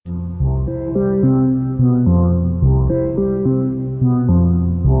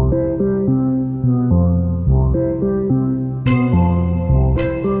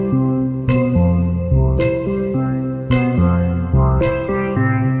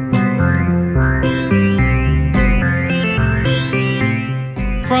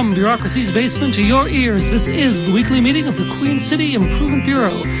From bureaucracy's basement to your ears, this is the weekly meeting of the Queen City Improvement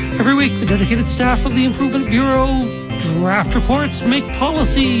Bureau. Every week, the dedicated staff of the Improvement Bureau draft reports, make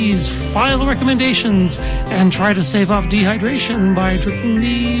policies, file recommendations, and try to save off dehydration by drinking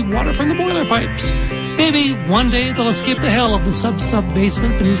the water from the boiler pipes. Maybe one day they'll escape the hell of the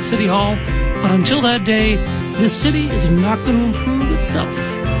sub-basement beneath City Hall, but until that day, this city is not going to improve itself.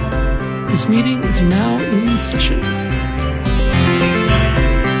 This meeting is now in session.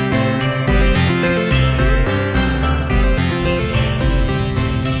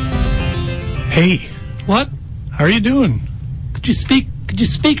 Hey. What? How are you doing? Could you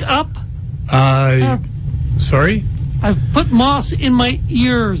speak up? Sorry? I've put moss in my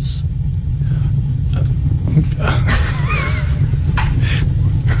ears.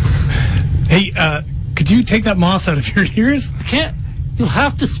 Hey, could you take that moss out of your ears? I can't. You'll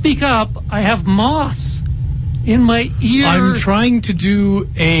have to speak up. I have moss in my ears. I'm trying to do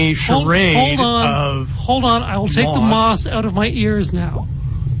a charade of Hold on. I will take the moss out of my ears now.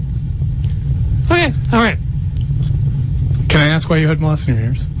 Okay. All right. Can I ask why you had moss in your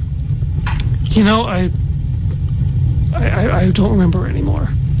ears? You know, I don't remember anymore.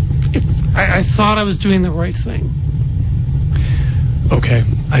 I thought I was doing the right thing. Okay.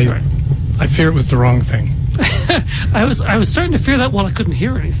 I fear it was the wrong thing. I was starting to fear that while I couldn't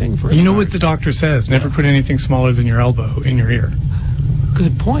hear anything for a You know start. what the doctor says, never put anything smaller than your elbow in your ear.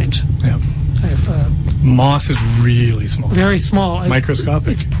 Good point. Yeah. Moss is really small. Very small.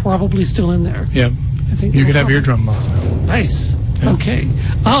 Microscopic. It's probably still in there. Yeah. I think you could have eardrum moss now. Nice. Yeah. Okay.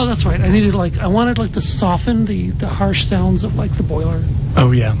 Oh, that's right. I wanted to soften the harsh sounds of the boiler. Oh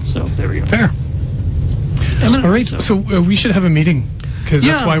yeah. So there we go. Fair. All right. So we should have a meeting because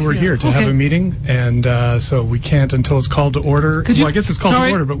that's why we're here to have a meeting, and so we can't until it's called to order. I guess it's called to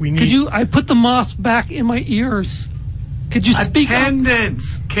order, but we need. I put the moss back in my ears. Could you speak up?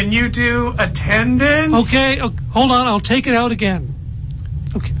 Attendance. Can you do attendance? Okay. Hold on. I'll take it out again.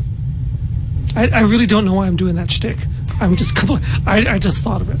 Okay. I really don't know why I'm doing that shtick. I'm just I just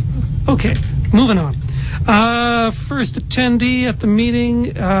thought of it. Okay, moving on. First attendee at the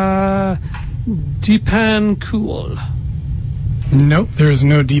meeting, Deepan Cool. Nope, there is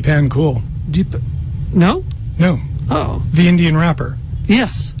no Deepan Cool. No? No. Oh. The Indian rapper.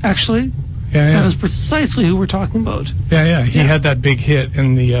 Yes, actually. Yeah. That is precisely who we're talking about. Yeah. He had that big hit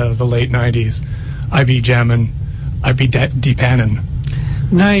in the late 90s. I be jammin', I be Deepanin'.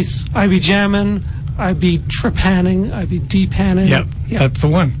 Nice. I be jammin', I be trepanning, I be deepanning. Yep, that's the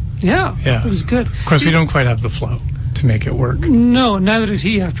one. Yeah, it was good. Of course, we don't quite have the flow to make it work. No, neither did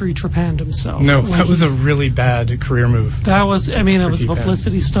he after he trepanned himself. No, that was a really bad career move. That was, it was a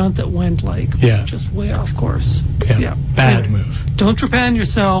publicity stunt that went just way off course. Yeah. Bad move. Don't trepan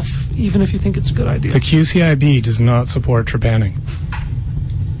yourself, even if you think it's a good idea. The QCIB does not support trepanning.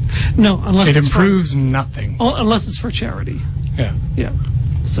 No, unless it improves nothing. Unless it's for charity. Yeah. Yeah.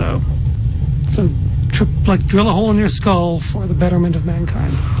 So drill a hole in your skull for the betterment of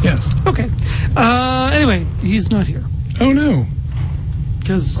mankind. Yes. Okay. Anyway, he's not here. Oh no.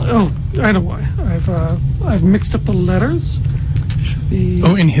 Because I know why. I've mixed up the letters. Should be.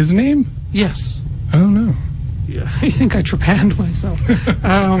 Oh, in his name? Yes. Oh no. Yeah, I think I trepanned myself.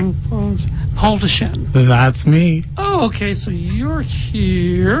 Paul Deschen. That's me. Oh, okay. So you're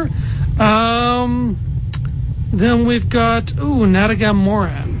here. Then we've got Nadagam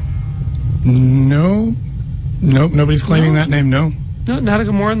Moran. No. Nope, nobody's claiming that name, no. No,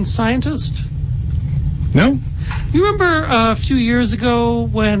 Nadagam Moran, scientist? No. You remember a few years ago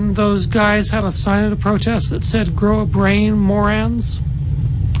when those guys had a sign at a protest that said, grow a brain, Morans?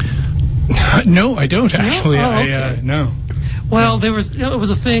 No, I don't, actually. No? Oh, okay. No. Well, it was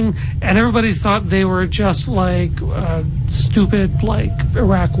a thing, and everybody thought they were just stupid,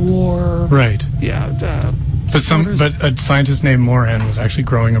 Iraq War. Right. Yeah. But a scientist named Moran was actually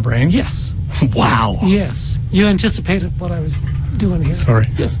growing a brain? Yes. Wow. Yes. You anticipated what I was doing here. Sorry.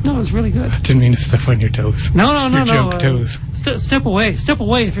 Yes. No, it was really good. I didn't mean to step on your toes. No. Your joke toes. Step away. Step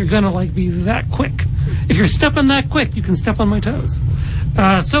away if you're going to be that quick. If you're stepping that quick, you can step on my toes.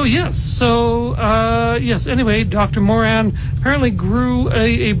 Yes. Anyway, Dr. Moran apparently grew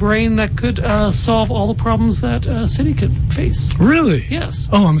a brain that could solve all the problems that a city could face. Really? Yes.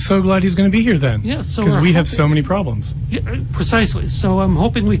 Oh, I'm so glad he's going to be here then. Yes. So because we have so many problems. Yeah, precisely. So I'm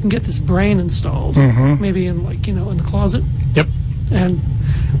hoping we can get this brain installed. Mm-hmm. Maybe in in the closet. Yep. And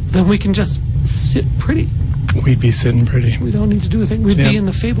then we can just sit pretty. We'd be sitting pretty. We don't need to do a thing. We'd be in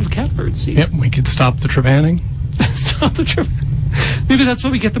the fabled catbird seat. Yep. We could stop the trepanning. Stop the trepanning. Maybe that's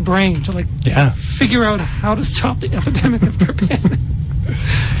where we get the brain to figure out how to stop the epidemic of trepanning.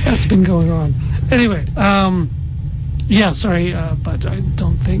 That's been going on. Anyway, Yeah, sorry, but I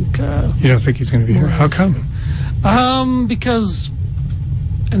don't think... you don't think he's going to be here? How come? Because,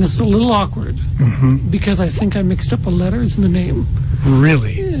 and this is a little awkward, because I think I mixed up the letters in the name.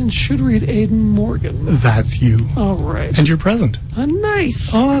 Really? And should read Aiden Morgan. That's you. All right. And you're present.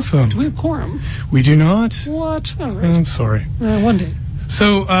 Nice. Awesome. Do we have quorum? We do not. What? All right. I'm sorry. One day.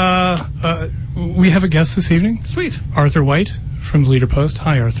 So, we have a guest this evening. Sweet. Arthur White from the Leader Post.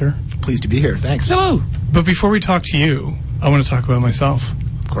 Hi, Arthur. Pleased to be here. Thanks. Hello. But before we talk to you, I want to talk about myself.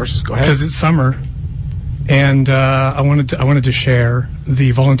 Of course. Go ahead. Because it's summer, and I wanted to share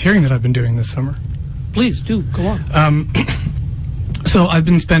the volunteering that I've been doing this summer. Please do. Go on. So I've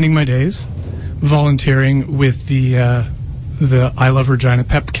been spending my days volunteering with the I Love Regina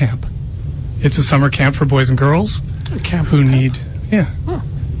Pep Camp. It's a summer camp for boys and girls who need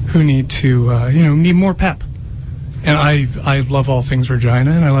to need more pep. And I love all things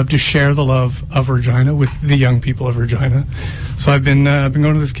Regina, and I love to share the love of Regina with the young people of Regina. So I've been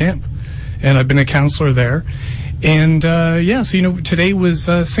going to this camp, and I've been a counselor there. And so today was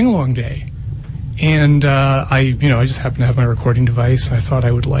sing-along day. And I just happened to have my recording device, and I thought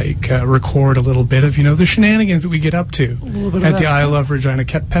I would record a little bit of the shenanigans that we get up to at the I Love Regina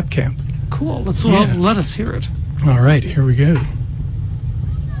Pep Camp. Cool. Let us hear it. All right, here we go.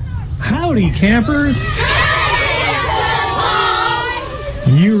 Howdy, campers.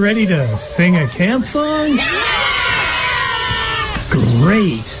 You ready to sing a camp song?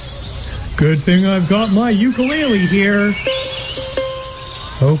 Great. Good thing I've got my ukulele here.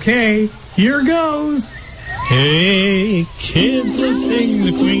 Okay. Here goes. Hey, kids, let's sing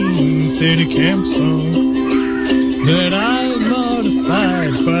the Queen City Camp song that I've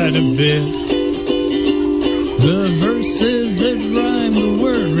modified quite a bit. The verses that rhyme the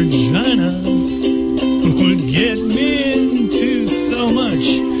word Regina would get me into so much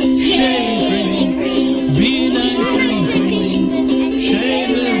shaving cream. Be nice and clean.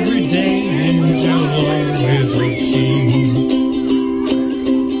 Shave every day and you'll always look keen.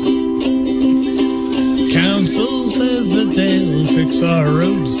 Council says that they'll fix our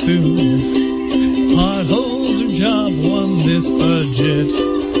roads soon. Potholes are job one this budget.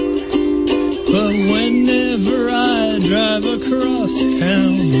 But whenever I drive across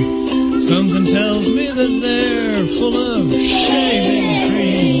town, something tells me that they're full of shaving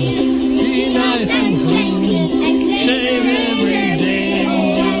cream. Be nice and clean. Shave every day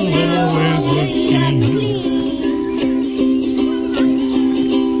and you'll always look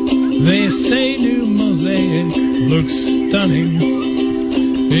clean. They say new mosaic looks stunning.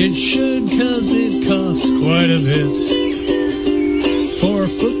 It should, 'cause it costs quite a bit. For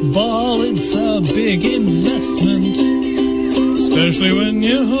football it's a big investment, especially when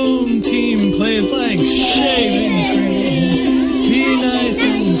your home team plays like shaving cream. Be nice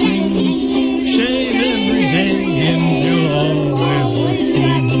and clean. Shave every day and you'll always look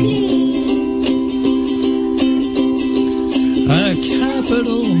clean. A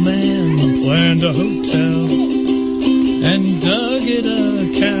capital man planned a hotel and dug it a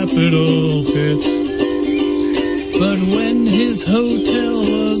capital pit. But when his hotel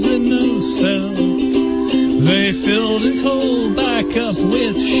was a no-sell, they filled his hole back up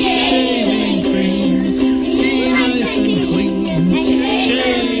with shaving cream. Be nice and clean.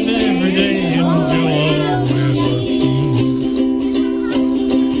 Shave every day and you'll always look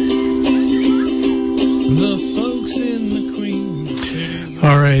clean. The folks in the Queen City.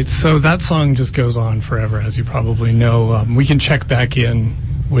 All right, so that song just goes on forever, as you probably know. We can check back in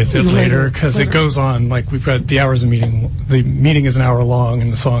with it later, because it goes on. Like, we've got the hours of meeting. The meeting is an hour long,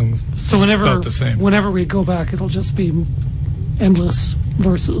 and the song's about the same. Whenever we go back, it'll just be endless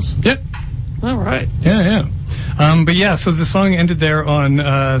verses. Yep. All right. Yeah. So the song ended there on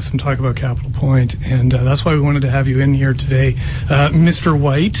some talk about Capital Point, and that's why we wanted to have you in here today, Mr.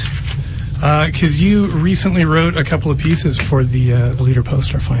 White, because you recently wrote a couple of pieces for the Leader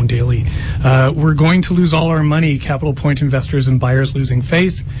Post, our fine daily. We're going to lose all our money, Capital Point investors and buyers losing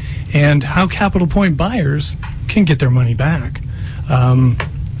faith, and how Capital Point buyers can get their money back.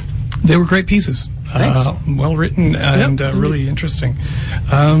 They were great pieces. Well written and really interesting.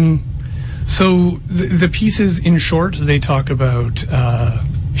 So the pieces, in short, they talk about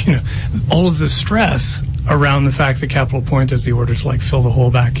all of the stress around the fact that Capital Point has the order to fill the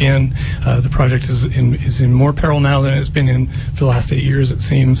hole back in. The project is in more peril now than it's been in for the last 8 years, it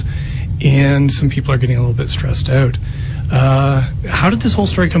seems, and some people are getting a little bit stressed out. How did this whole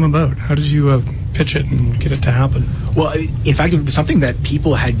story come about? How did you pitch it and get it to happen? Well, in fact, it was something that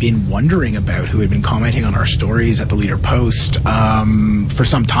people had been wondering about, who had been commenting on our stories at the Leader Post for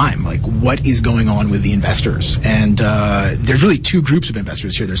some time. Like, what is going on with the investors? And there's really two groups of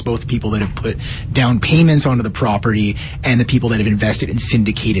investors here. There's both people that have put down payments onto the property and the people that have invested in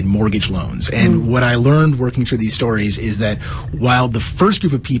syndicated mortgage loans. And what I learned working through these stories is that while the first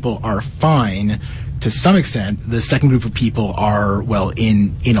group of people are fine, to some extent, the second group of people are, well,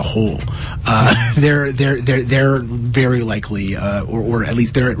 in a hole. They're very likely, or at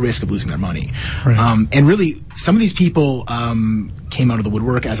least they're at risk of losing their money. Right. And really, some of these people came out of the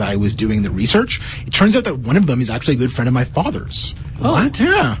woodwork as I was doing the research. It turns out that one of them is actually a good friend of my father's. What?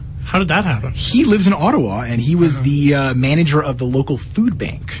 Yeah. How did that happen? He lives in Ottawa, and he was the manager of the local food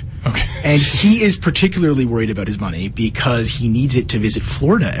bank. Okay. And he is particularly worried about his money because he needs it to visit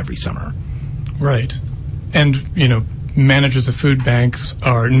Florida every summer. Right. And, managers of food banks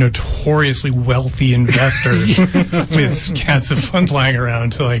are notoriously wealthy investors with cats of funds lying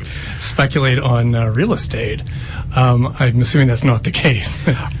around to, speculate on real estate. I'm assuming that's not the case.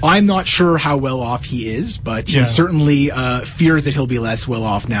 I'm not sure how well off he is, but he certainly fears that he'll be less well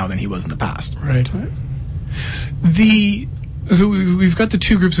off now than he was in the past. Right. So we've got the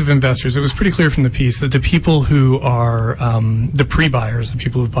two groups of investors. It was pretty clear from the piece that the people who are the pre-buyers, the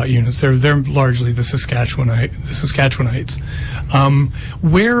people who bought units, they're largely the Saskatchewanites.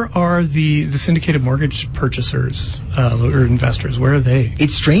 Where are the syndicated mortgage purchasers or investors? Where are they?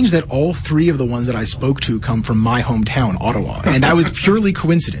 It's strange that all three of the ones that I spoke to come from my hometown, Ottawa, and that was purely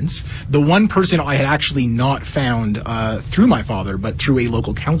coincidence. The one person I had actually not found through my father, but through a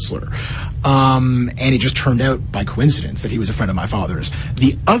local counselor, and it just turned out by coincidence that he was a friend of my father's.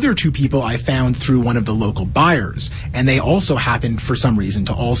 The other two people I found through one of the local buyers, and they also happened for some reason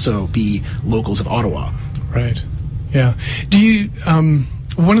to also be locals of Ottawa. Right. Yeah. Do you?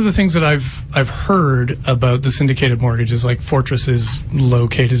 One of the things that I've heard about the syndicated mortgage is Fortress is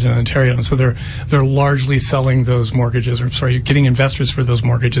located in Ontario, and so they're largely selling those mortgages, getting investors for those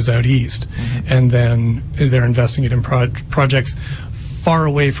mortgages out east, and then they're investing it in projects far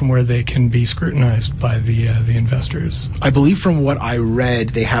away from where they can be scrutinized by the investors. I believe from what I read,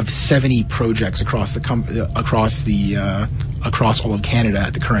 they have 70 projects across all of Canada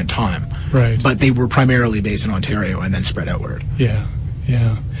at the current time. Right. But they were primarily based in Ontario and then spread outward. Yeah.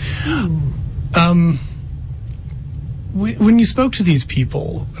 Yeah. When you spoke to these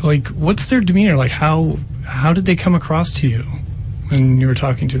people, what's their demeanor? How did they come across to you when you were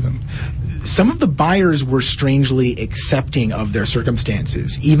talking to them? Some of the buyers were strangely accepting of their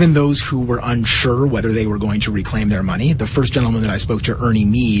circumstances, even those who were unsure whether they were going to reclaim their money. The first gentleman that I spoke to, Ernie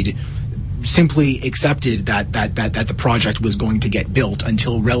Mead, simply accepted that the project was going to get built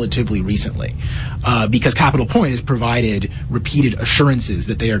until relatively recently, because Capital Point has provided repeated assurances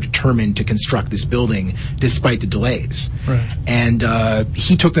that they are determined to construct this building despite the delays. Right. And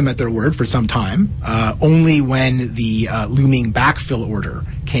he took them at their word for some time. Only when the looming backfill order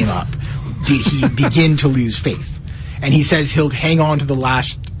came up did he begin to lose faith. And he says he'll hang on to the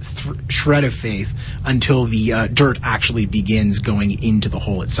last shred of faith until the dirt actually begins going into the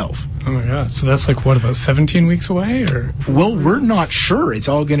hole itself. Oh my God! So that's about 17 weeks away, or? Well, we're not sure. It's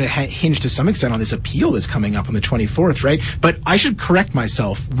all going to hinge to some extent on this appeal that's coming up on the 24th, right? But I should correct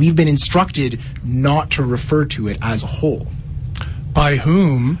myself. We've been instructed not to refer to it as a hole. By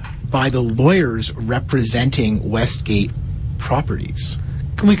whom? By the lawyers representing Westgate Properties.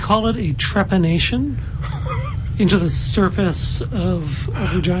 Can we call it a trepanation into the surface of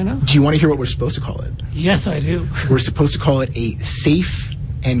Regina? Do you want to hear what we're supposed to call it? Yes, I do. We're supposed to call it a safe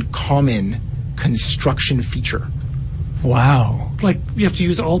and common construction feature. Wow. You have to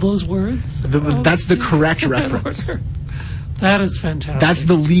use all those words? That's the correct reference. That is fantastic. That's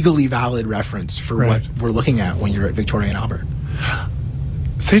the legally valid reference for what we're looking at when you're at Victoria and Albert.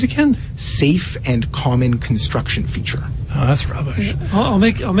 Say it again. Safe and common construction feature. Oh, that's rubbish. I'll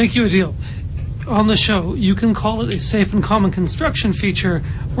make you a deal. On the show, you can call it a safe and common construction feature.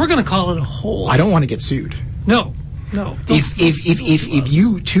 We're going to call it a hole. I don't want to get sued. No. If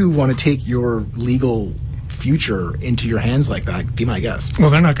you too want to take your legal future into your hands like that, be my guest. Well,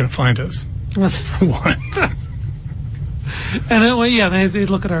 they're not going to find us. That's for one. And they'd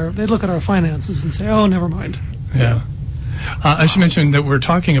look at our finances and say, "Oh, never mind." Yeah. I should mention that we're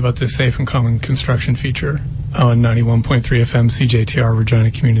talking about this safe and common construction feature on 91.3 FM CJTR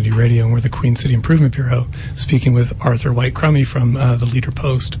Regina Community Radio, and we're the Queen City Improvement Bureau, speaking with Arthur White-Crummey from the Leader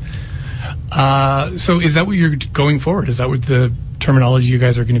Post. So is that what you're going forward? Is that what the terminology you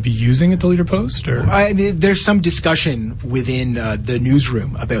guys are going to be using at the Leader Post? Or? There's some discussion within the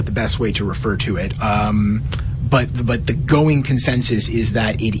newsroom about the best way to refer to it. But the going consensus is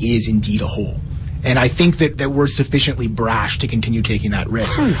that it is indeed a hole. And I think that we're sufficiently brash to continue taking that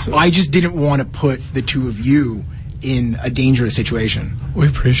risk. So. I just didn't want to put the two of you in a dangerous situation. We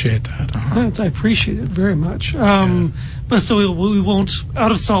appreciate that. I appreciate it very much. But so we won't,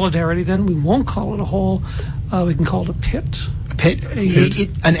 out of solidarity then, we won't call it a hole. We can call it a pit. A pit?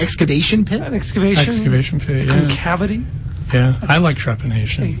 An excavation pit? An excavation. Excavation pit, yeah. Concavity. Yeah, I like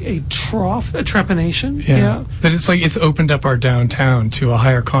trepanation. A trough, a trepanation. Yeah. That it's like it's opened up our downtown to a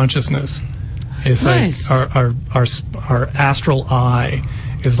higher consciousness. It's nice. Like our astral eye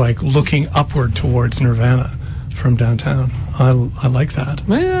is like looking upward towards nirvana from downtown. I like that.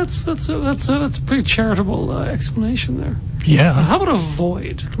 Man, that's a pretty charitable explanation there. Yeah. How about a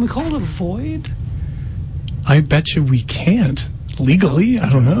void? Can we call it a void? I bet you we can't legally. I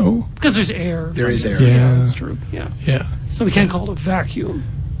don't know. Because there's air. There is air. Yeah, that's true. Yeah. So we can't call it a vacuum.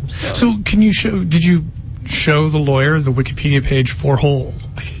 So can you show? Did you show the lawyer the Wikipedia page for hole?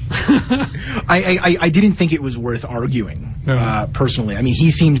 I didn't think it was worth arguing. No. Personally, I mean, he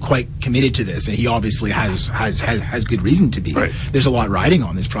seemed quite committed to this, and he obviously has good reason to be. Right. There's a lot riding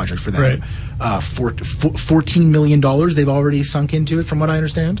on this project for them. Right. $14 million they've already sunk into it, from what I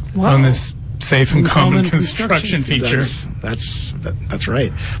understand. Wow. On this safe and common construction feature. That's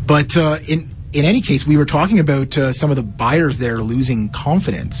right. But in any case, we were talking about some of the buyers there losing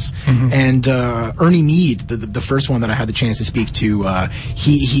confidence, and Ernie Mead, the first one that I had the chance to speak to,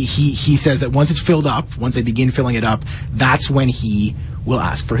 he says that once it's filled up, once they begin filling it up, that's when he will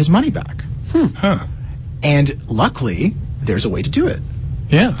ask for his money back. Huh. And luckily, there's a way to do it.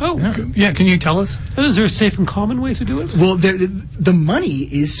 Yeah. Oh. Yeah. Can you tell us? Is there a safe and common way to do it? Well, the money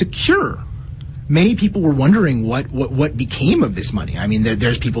is secure. Many people were wondering what became of this money. I mean,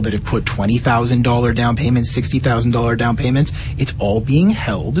 there's people that have put $20,000 down payments, $60,000 down payments. It's all being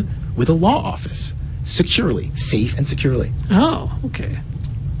held with a law office, securely, safe and securely. Oh, okay.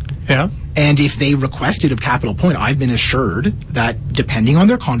 Yeah. And if they requested of Capital Point, I've been assured that depending on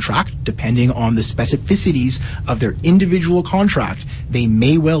their contract, depending on the specificities of their individual contract, they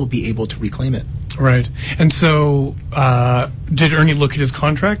may well be able to reclaim it. Right. And so, did Ernie look at his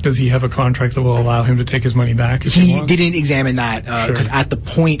contract? Does he have a contract that will allow him to take his money back? If He didn't examine that because Sure. at the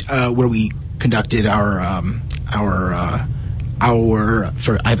point where we conducted our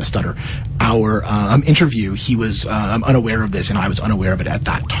interview, he was unaware of this, and I was unaware of it at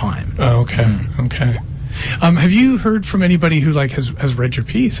that time. Oh, okay. Okay. Have you heard from anybody who has read your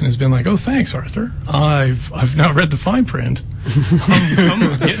piece and has been like, "Oh, thanks, Arthur. I've now read the fine print.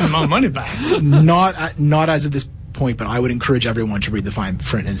 I'm getting my money back." Not as of this point, but I would encourage everyone to read the fine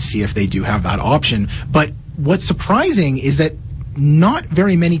print and see if they do have that option. But what's surprising is that not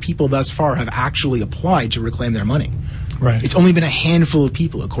very many people thus far have actually applied to reclaim their money. Right. It's only been a handful of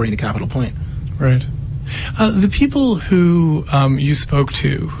people, according to Capital Point. Right. The people who you spoke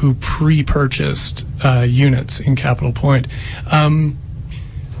to who pre-purchased units in Capital Point,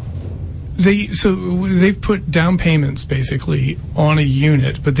 they've put down payments basically on a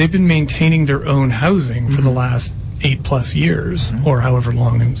unit, but they've been maintaining their own housing for the last 8+ years, or however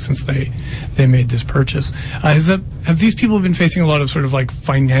long since they made this purchase. Have these people been facing a lot of sort of like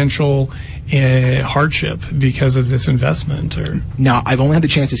financial hardship because of this investment? Or Now, I've only had the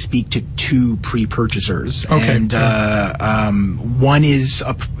chance to speak to two pre-purchasers, Okay. and one is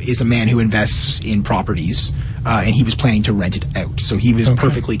a man who invests in properties, and he was planning to rent it out, so he was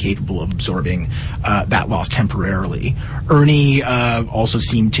perfectly capable of absorbing that loss temporarily. Ernie also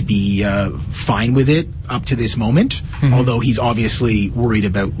seemed to be fine with it up to this moment, although he's obviously worried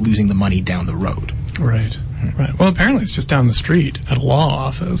about losing the money down the road. Right. Right. Well, apparently it's just down the street at a law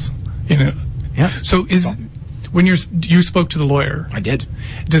office. Yeah. So when you spoke to the lawyer, I did.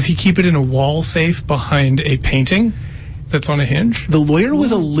 does he keep it in a wall safe behind a painting that's on a hinge? The lawyer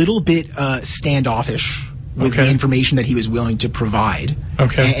was a little bit standoffish with the Okay. information that he was willing to provide.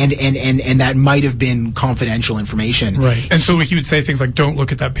 Okay. And that might have been confidential information. Right. And so he would say things like, "Don't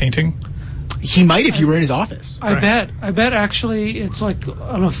look at that painting." He might if you were in his office. I bet actually it's like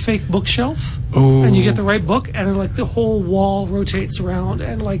on a fake bookshelf, Oh. and you get the right book, and like the whole wall rotates around,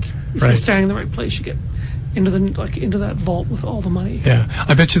 and like if you're Right. standing in the right place, you get into that vault with all the money. Yeah.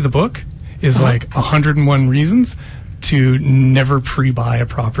 I bet you the book is like 101 reasons to never pre-buy a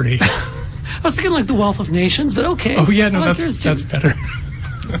property. I was thinking like the Wealth of Nations, but okay. Oh yeah, no, I like yours that's too. better.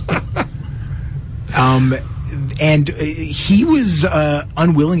 And he was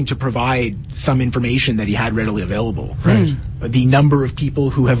unwilling to provide some information that he had readily available. Right. The number of people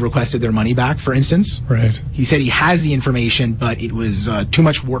who have requested their money back, for instance. Right. He said he has the information, but it was too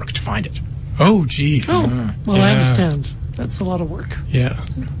much work to find it. Oh, geez. Oh, well, I Yeah. understand. That's a lot of work. Yeah.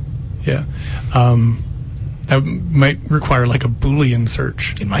 Yeah. That might require like a Boolean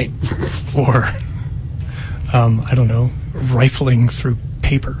search It might. or I don't know, rifling through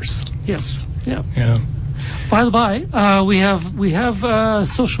papers. Yes. Yeah. Yeah. By the by, we have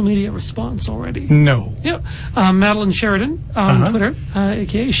social media response already. No. Yeah. Madeline Sheridan on Twitter,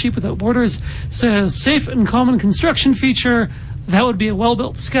 aka Sheep Without Borders, says safe and common construction feature. That would be a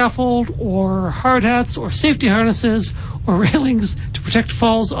well-built scaffold, or hard hats, or safety harnesses, or railings to protect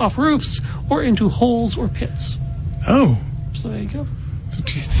falls off roofs or into holes or pits. Oh. So there you go.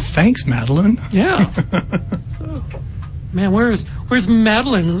 Thanks, Madeline. Yeah. So, man, where's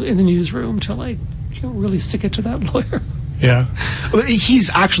Madeline in the newsroom to really stick it to that lawyer? Yeah. Well, he's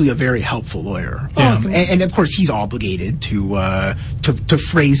actually a very helpful lawyer, and of course he's obligated to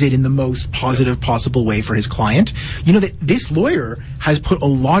phrase it in the most positive possible way for his client. You know that this lawyer has put a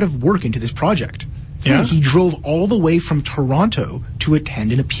lot of work into this project. Yeah. He drove all the way from Toronto to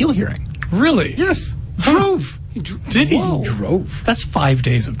attend an appeal hearing. Really? Yes, drove. Did he? He drove. That's 5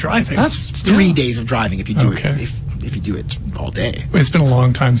 days of driving. That's 3 days of driving if you do Okay. it if you do it all day. It's been a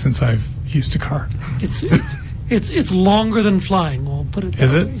long time since I've used a car. It's longer than flying. We'll put it that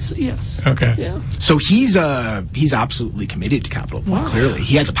Is it? way. So, yes. Okay. Yeah. So he's absolutely committed to Capital Point. Wow. Clearly,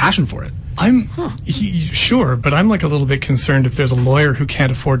 he has a passion for it. Sure, but I'm like a little bit concerned if there's a lawyer who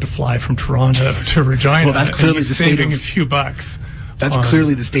can't afford to fly from Toronto to Regina. Well, that's clearly and he's the state saving of- a few bucks. That's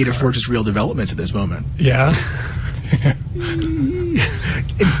clearly the state of Fortress Real Developments at this moment. Yeah.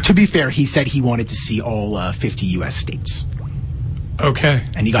 To be fair, he said he wanted to see all 50 U.S. states, Okay.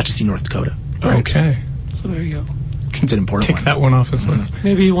 and he got to see North Dakota. Okay. So there you go. It's an important Take one. that one off his list.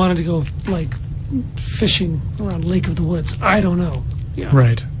 Maybe he wanted to go fishing around Lake of the Woods. I don't know. Yeah.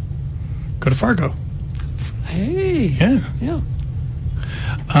 Right. Go to Fargo. Hey. Yeah.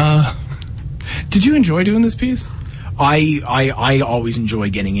 Yeah. Did you enjoy doing this piece? I always enjoy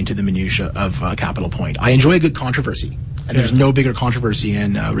getting into the minutia of Capital Point. I enjoy a good controversy, and there's no bigger controversy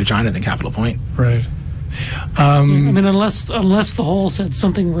in Regina than Capital Point. Right. I mean, unless the whole said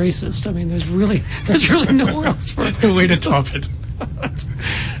something racist. I mean, there's really nowhere else for it. No way to top it.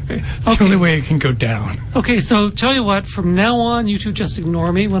 It's the only way it can go down. Okay, so tell you what, from now on, you two just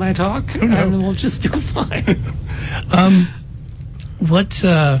ignore me when I talk, and then we'll just do fine. I'm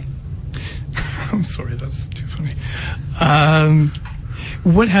sorry, that's too funny.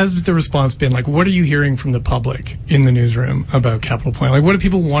 What has the response been like? What are you hearing from the public in the newsroom about Capital Point? Like, what do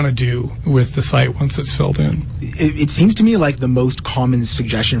people want to do with the site once it's filled in? It seems to me like the most common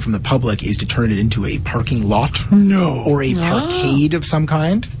suggestion from the public is to turn it into a parking lot. No. Or a parkade of some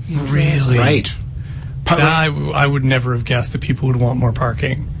kind. Really? Right. I would never have guessed that people would want more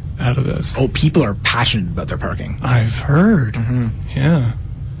parking out of this. Oh, people are passionate about their parking. I've heard. Yeah.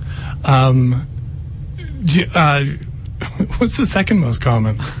 What's the second most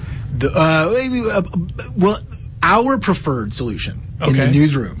common? Well, our preferred solution in the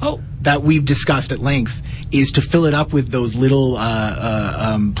newsroom that we've discussed at length is to fill it up with those little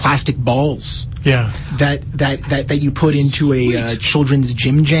plastic balls. Yeah. That you put into a children's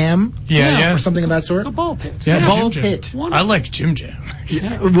gym jam. Yeah. Or something of that sort. A ball pit. Yeah, ball Jim pit. Jam. I like Jim Jam.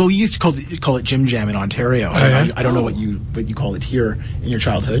 Yeah. Well, we used to call it Gym Jam in Ontario. I don't know what you call it here in your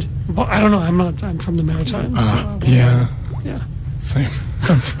childhood. Well, I don't know. I'm from the Maritimes. Yeah. Yeah. Same.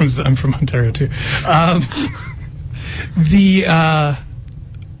 I'm from Ontario too. I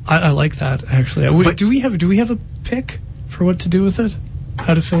like that actually. Do we have a pick for what to do with it?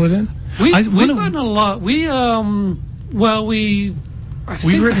 How to fill it in? We've gotten a lot. I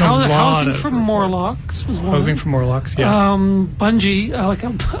think written a lot housing of for reports. Morlocks was one. Housing for Morlocks, yeah. Bungee, like a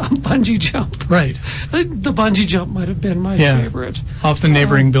bungee jump. Right. I think the bungee jump might have been my favorite. Off the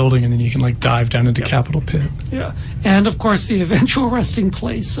neighboring building, and then you can dive down into Capitol Pit. Yeah, and of course the eventual resting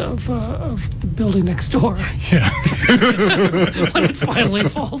place of the building next door. Yeah. When it finally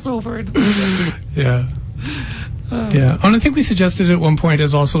falls over into the Yeah. Yeah. And I think we suggested at one point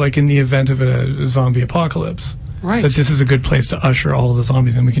as also in the event of a zombie apocalypse. Right. That this is a good place to usher all of the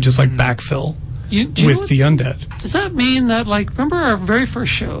zombies in. We can just backfill with the undead. Does that mean that remember our very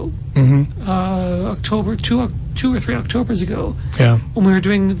first show, October 2 or 3 Octobers ago, when we were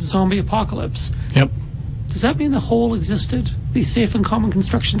doing the zombie apocalypse? Yep. Does that mean the hole existed? The safe and common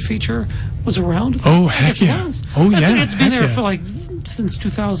construction feature was around? Oh, heck yeah. It's been there for since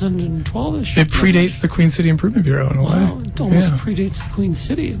 2012-ish. It predates the Queen City Improvement Bureau in a way. Wow, it almost predates the Queen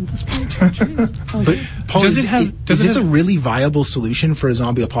City at this point. Jeez. But Paul, Does is this a really viable solution for a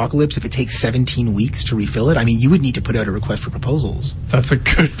zombie apocalypse if it takes 17 weeks to refill it? I mean, you would need to put out a request for proposals. That's a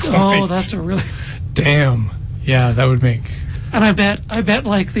good point. Oh, that's a really... Damn. Yeah, that would make... And I bet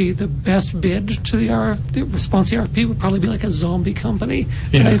the best bid to the response to the RFP would probably be a zombie company.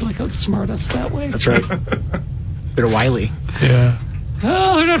 Yeah. And they'd outsmart us that way. That's right. They're wily. Yeah.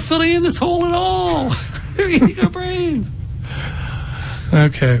 Oh, they're not filling in this hole at all. They're eating our brains.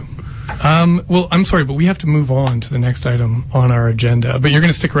 Okay. Well, I'm sorry, but we have to move on to the next item on our agenda. But you're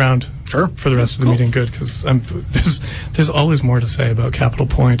going to stick around for the rest of the meeting. Good, because there's always more to say about Capital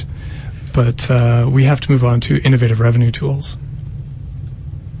Point. But we have to move on to innovative revenue tools.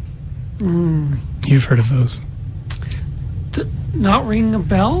 You've heard of those. Not ringing a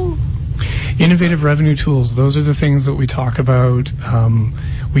bell? Innovative revenue tools, those are the things that we talk about.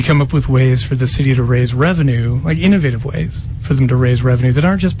 We come up with ways for the city to raise revenue, like innovative ways for them to raise revenue that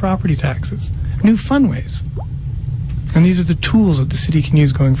aren't just property taxes, new fun ways. And these are the tools that the city can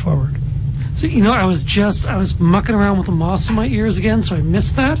use going forward. So, I was mucking around with the moss in my ears again, so I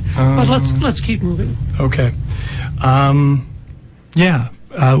missed that. But let's keep moving. Okay.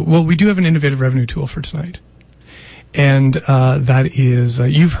 Well, we do have an innovative revenue tool for tonight. And that is,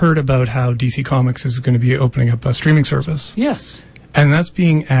 you've heard about how DC Comics is going to be opening up a streaming service. Yes. And that's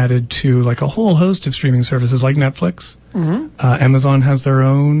being added to like a whole host of streaming services like Netflix. Mm-hmm. Amazon has their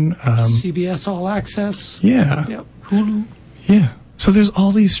own. CBS All Access. Yeah. Yep. Hulu. Yeah. So there's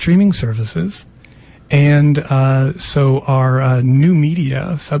all these streaming services. And so our new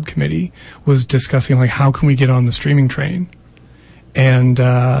media subcommittee was discussing like how can we get on the streaming train. And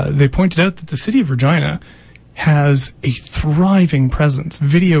they pointed out that the city of Regina has a thriving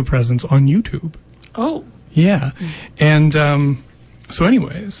video presence on YouTube. Oh. Yeah. And so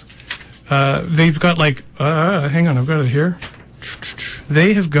anyways, they've got like, hang on, I've got it here.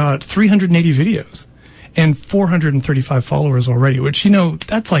 They have got 380 videos and 435 followers already, which,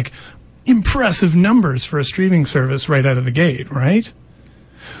 that's like impressive numbers for a streaming service right out of the gate, right?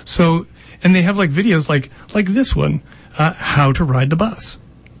 So, and they have like videos like this one, how to ride the bus.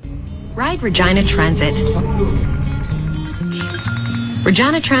 Ride Regina Transit.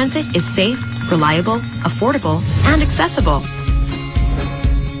 Regina Transit is safe, reliable, affordable, and accessible.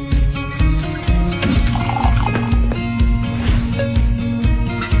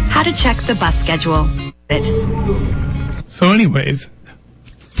 How to check the bus schedule. So anyways,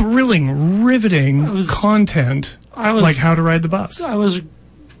 thrilling, riveting content like how to ride the bus. I was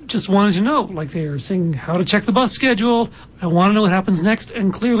just wanted to know, like they were saying how to check the bus schedule. I want to know what happens next,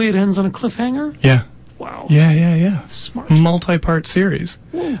 and clearly it ends on a cliffhanger. Yeah. Wow. Yeah. Smart. Multi-part series.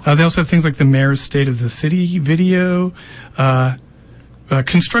 They also have things like the Mayor's State of the City video,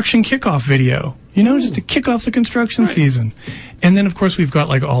 construction kickoff video, just to kick off the construction season. And then, of course, we've got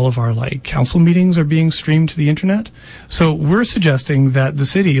like all of our like council meetings are being streamed to the internet. So we're suggesting that the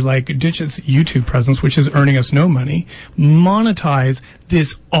city like ditch its YouTube presence, which is earning us no money, monetize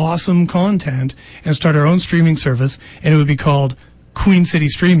this awesome content and start our own streaming service. And it would be called Queen City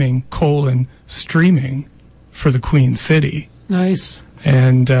Streaming, streaming for the Queen City. Nice.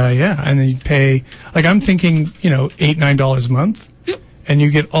 And, and then you pay, like I'm thinking, $8-9 a month. Yep. And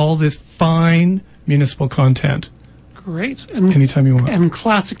you get all this fine municipal content. Great. And anytime you want. And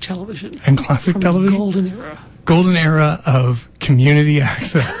classic television. And classic from television. The golden era. Golden era of community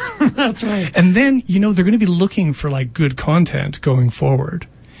access. That's right. And then, they're going to be looking for like good content going forward.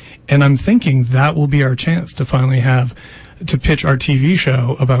 And I'm thinking that will be our chance to finally to pitch our TV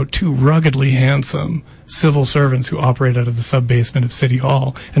show about two ruggedly handsome civil servants who operate out of the sub-basement of City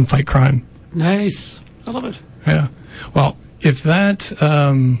Hall and fight crime. Nice. I love it. Yeah. Well, if that,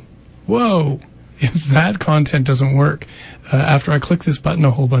 if that content doesn't work, after I click this button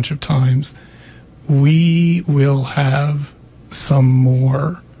a whole bunch of times, we will have some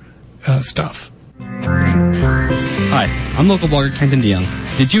more stuff. Hi, I'm local blogger Kenton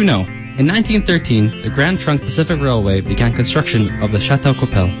DeYoung. Did you know? In 1913, the Grand Trunk Pacific Railway began construction of the Chateau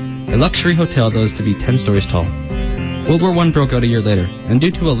Coppell, a luxury hotel that was to be 10 stories tall. World War I broke out a year later, and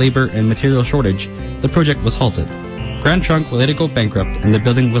due to a labor and material shortage, the project was halted. Grand Trunk would later go bankrupt, and the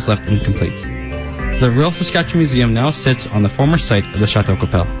building was left incomplete. The Royal Saskatchewan Museum now sits on the former site of the Chateau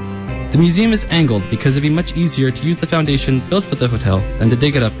Coppell. The museum is angled because it'd be much easier to use the foundation built for the hotel than to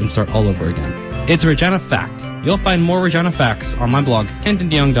dig it up and start all over again. It's a Regina fact. You'll find more Regina facts on my blog,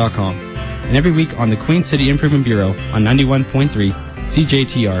 KentonDeYoung.com, and every week on the Queen City Improvement Bureau on 91.3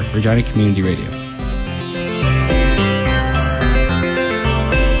 CJTR, Regina Community Radio.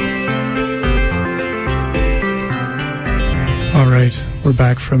 All right, we're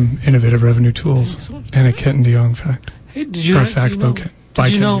back from Innovative Revenue Tools. Excellent. And a Kenton DeYoung fact. Hey, did you know?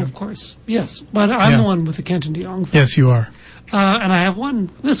 Did you know, of course. Yes, but I'm the one with the Kenton DeYoung facts. Yes, you are. And I have one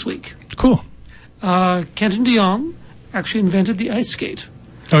this week. Cool. Kenton DeYoung actually invented the ice skate.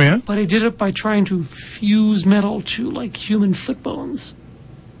 Oh, yeah? But he did it by trying to fuse metal to, like, human foot bones.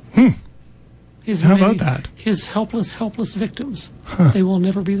 How about that? His helpless victims. They will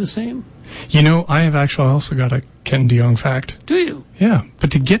never be the same. You know, I have actually also got a Ken DeYoung fact. Do you? Yeah,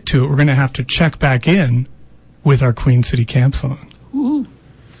 but to get to it, we're going to have to check back in with our Queen City Camp song. Ooh.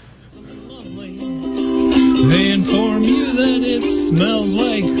 They inform you that it smells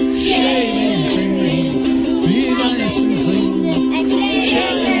like shaving cream. Be nice and clean.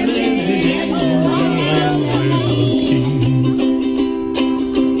 Shave every day.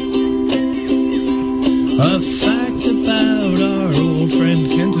 A fact about our old friend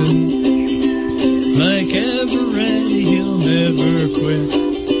Kenton. Like Everett, he'll never quit.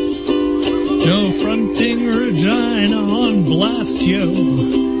 No fronting Regina on blast, yo.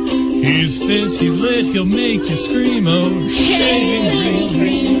 He's fit, he's lit, he'll make you scream, oh. Shaving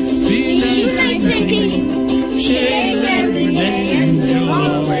cream, be nice and clean. Shave every day and you'll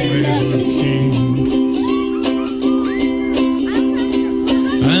always look keen.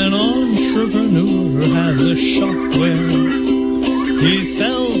 An entrepreneur has a shop where he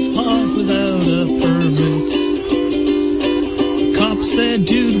sells pot without a permit. Cop said,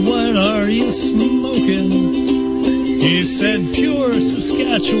 dude, what are you smoking? He said, pure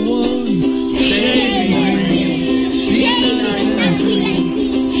Saskatchewan. Shaving cream, be nice and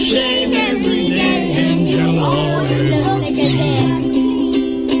clean. Shave every day and you'll always look clean.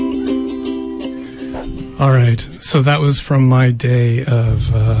 All right, so that was from my day of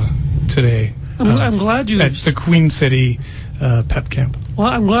today. I'm glad you... At the Queen City Pep Camp. Well,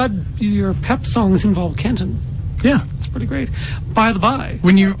 I'm glad your pep songs involve Kenton. Yeah. It's pretty great. By the by...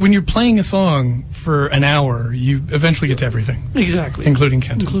 When you're playing a song for an hour, you eventually get to everything. Exactly. Including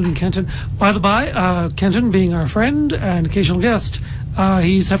Kenton. By the by, Kenton, being our friend and occasional guest,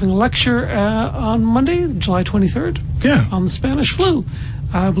 he's having a lecture on Monday, July 23rd. Yeah. On the Spanish flu,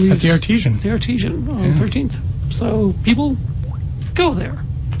 I believe. At the Artesian. The Artesian on the 13th. So, people, go there.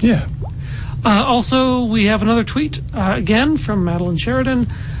 Yeah. Also, we have another tweet, again, from Madeline Sheridan,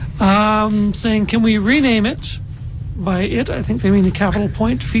 saying, can we rename it? By it, I think they mean the Capital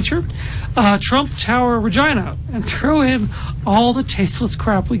Point feature. Trump Tower Regina, and throw in all the tasteless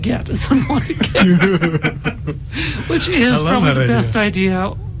crap we get as unwanted guests. Which is probably the best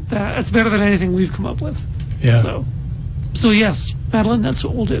idea. It's better than anything we've come up with. Yeah. So yes, Madeline, that's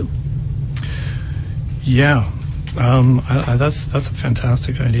what we'll do. Yeah. That's a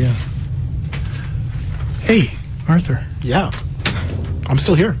fantastic idea. Hey, Arthur. Yeah. I'm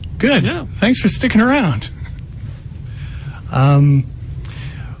still here. Good. Yeah. Thanks for sticking around.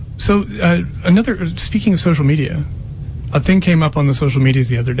 Speaking of social media, a thing came up on the social medias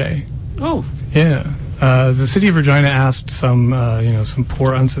the other day. Oh. Yeah. The city of Regina asked some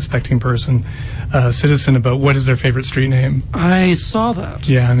poor unsuspecting person, citizen, about what is their favorite street name. I saw that.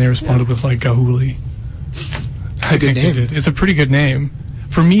 Yeah, and they responded with like Gahuli. It's a good name. They did. It's a pretty good name.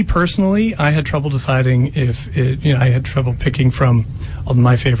 For me personally, I had trouble deciding I had trouble picking from all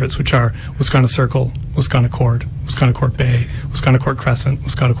my favorites, which are Wascana Circle, Wascana Court Bay, Wascana Court Crescent,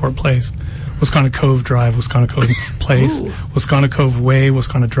 Wascana Court Place, Wascana Cove Drive, Wascana Cove Place, Wascana Cove Way,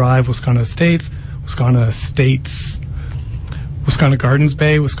 Wascana Drive, Wascana Estates, Wascana Gardens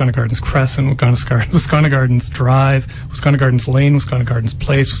Bay, Wascana Gardens Crescent, Wascana Gardens Drive, Wascana Gardens Lane, Wascana Gardens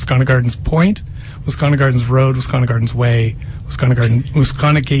Place, Wascana Gardens Point, Wascana Gardens Road, Wascana Gardens Way,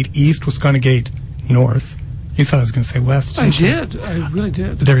 Wascana Gate East, Wascana Gate North. You thought I was going to say West. I did. I really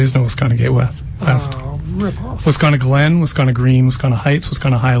did. There is no Wascana Gate West. Rip off. Wascana Glen, Wascana Green, Wascana Heights,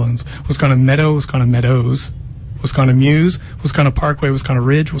 Wascana Highlands, Wascana Meadow, Wascana Meadows, Wascana Muse, Wascana Parkway, Wascana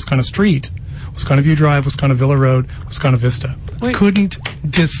Ridge, Wascana Street, Wascana View Drive, Wascana Villa Road, Wascana Vista. Wait. Couldn't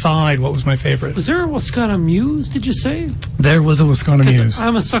decide what was my favorite. Was there a Wascana Muse, did you say? There was a Wascana Muse.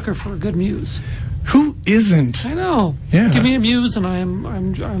 I'm a sucker for a good Muse. Who isn't? I know. Yeah. Give me a Muse and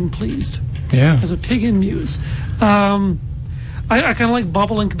I'm pleased. Yeah. As a pig in Muse. I kind of like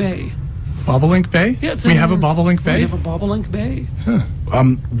Bobolink Bay. Bobolink Bay? Yeah, we have a Bobolink Bay? We have a Bobolink Bay. Huh.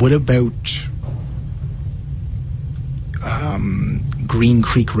 What about Green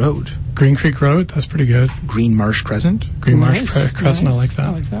Creek Road? Green Creek Road, that's pretty good. Green Marsh Crescent? Green Marsh Crescent, nice. I like that.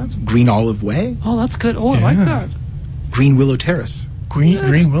 I like that. Green Olive Way? Oh, that's good. Oh, I like that. Green Willow Terrace?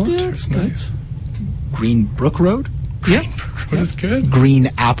 Green Willow Terrace, good. nice. Green Brook Road? Yep. What is good? Green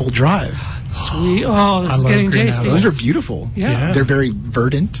Apple Drive? Sweet. Oh, this I is love getting green tasty. apples. Those are beautiful. Yeah. They're very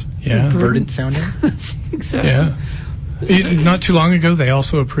verdant. Yeah. Verdant sounding. Exactly. Yeah. Not too long ago, they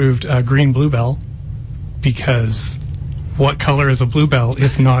also approved green bluebell, because what color is a bluebell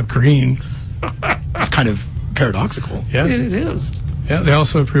if not green? It's kind of paradoxical. Yeah. It is. Yeah. They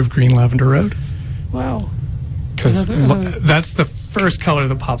also approved green lavender road. Wow. Because that's the first color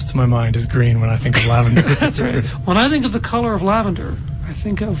that pops to my mind is green when I think of lavender. That's right. When I think of the color of lavender, I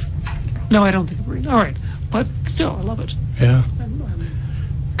think of... No, I don't think of green. All right. But still, I love it. Yeah.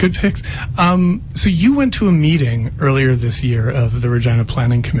 Good picks. So you went to a meeting earlier this year of the Regina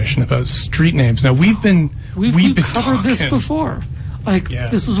Planning Commission about street names. Now we've been covered this before.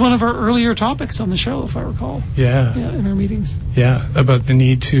 This is one of our earlier topics on the show, if I recall. Yeah, in our meetings. Yeah, about the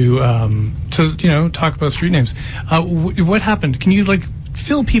need to talk about street names. What happened? Can you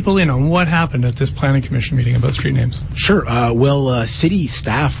fill people in on what happened at this planning commission meeting about street names? Sure. City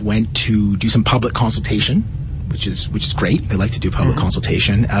staff went to do some public consultation, which is great. They like to do public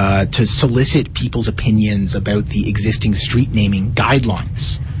consultation to solicit people's opinions about the existing street naming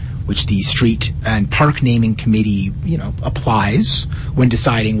guidelines, which the Street and Park Naming Committee, applies when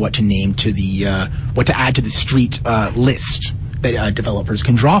deciding what to name to what to add to the street list that developers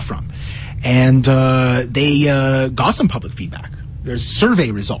can draw from. And they got some public feedback. There's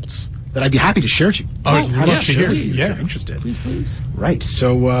survey results that I'd be happy to share to you. I'd love to hear. If you're interested. Please. Right.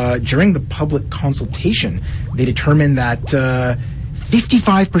 So during the public consultation, they determined that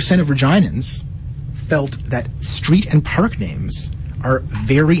 55% of Reginans felt that street and park names are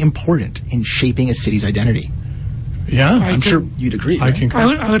very important in shaping a city's identity. Yeah, I'm sure you'd agree. I concur.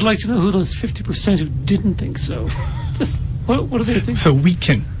 I would like to know who those 50% who didn't think so. Just what do they think? So we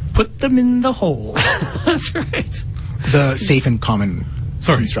can put them in the hole. That's right. The safe and common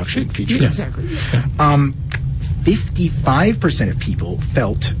construction feature. Yeah, exactly. Yeah. 55% of people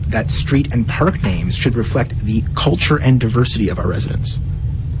felt that street and park names should reflect the culture and diversity of our residents.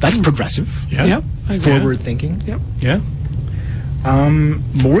 That's progressive. Yeah. Yep. Forward thinking. Yep. Yeah.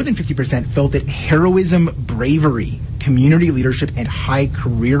 More than 50% felt that heroism, bravery, community leadership, and high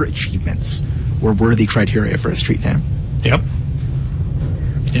career achievements were worthy criteria for a street name. Yep.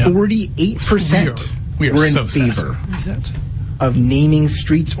 48% were in favor of naming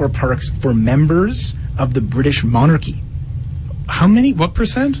streets or parks for members of the British monarchy. How many? What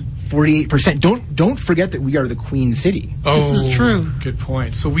percent? 48%. Don't forget that we are the Queen City. Oh, this is true. Good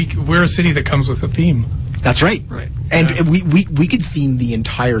point. So we're a city that comes with a theme. That's right. Right. And we could theme the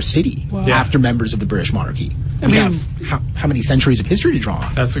entire city after members of the British monarchy. We have how many centuries of history to draw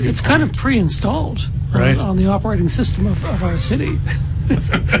on? That's a good point. It's kind of pre-installed on the operating system of our city.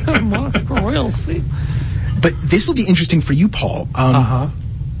 It's monarch royalty. But this will be interesting for you, Paul.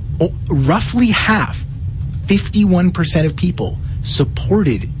 Roughly half, 51% of people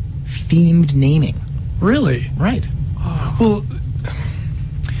supported themed naming. Really? Right. Well,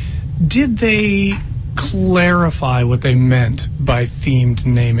 did they clarify what they meant by themed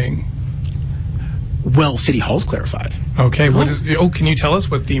naming? Well, City Hall's clarified. Okay. Can you tell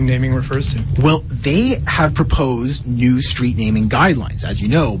us what themed naming refers to? Well, they have proposed new street naming guidelines, as you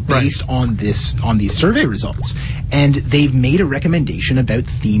know, based on these survey results. And they've made a recommendation about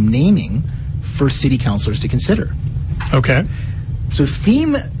theme naming for city councillors to consider. Okay. So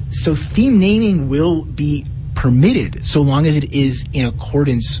theme naming will be permitted so long as it is in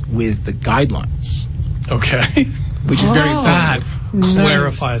accordance with the guidelines. Okay. Which is very that important.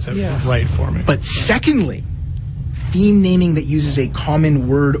 clarifies it right for me. But secondly, theme naming that uses a common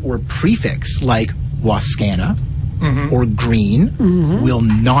word or prefix like Wascana or green will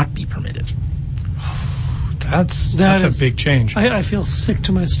not be permitted. That's a big change. I feel sick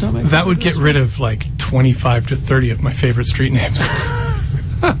to my stomach. That would get rid of 25 to 30 of my favorite street names.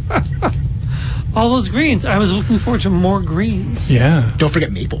 All those greens. I was looking forward to more greens. Yeah. Don't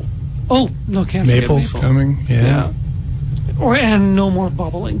forget Maple. Oh, no, can't forget Maple. Maple's coming, yeah. And no more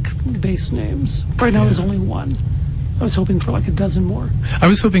Bobolink base names. Right now there's only one. I was hoping for a dozen more. I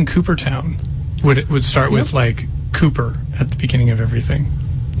was hoping Coopertown would start with Cooper at the beginning of everything.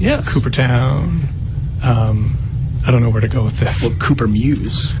 Yes. Coopertown. I don't know where to go with this. Well, Cooper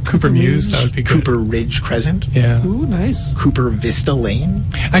Muse. Cooper Muse, that would be good. Cooper Ridge Crescent. Yeah. Ooh, nice. Cooper Vista Lane.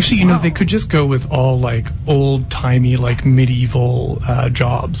 Actually, they could just go with all old-timey, medieval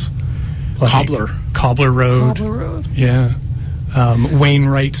jobs. Cobbler Road. Cobbler Road. Yeah.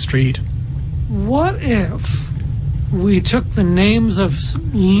 Wainwright Street. What if we took the names of,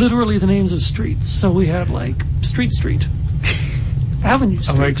 literally the names of streets? So we had Street, Avenue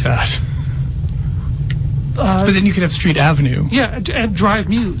Street. I like that. But then you could have Street Avenue. Yeah, and Drive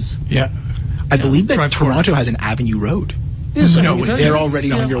Muse. Yeah. I believe that Drive Toronto has an Avenue Road. Yes, No, they're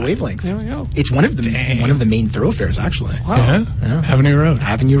already on your wavelength. There we go. It's one of the main thoroughfares, actually. Wow. Yeah. Avenue Road.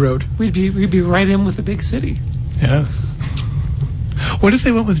 Avenue Road. We'd be right in with the big city. Yeah. What if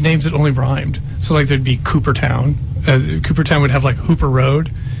they went with names that only rhymed? So there'd be Coopertown. Coopertown would have Hooper Road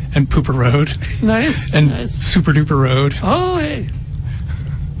and Pooper Road. Nice. And nice. Super Duper Road. Oh, hey.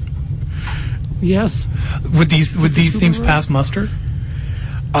 Yes. Would these themes pass muster?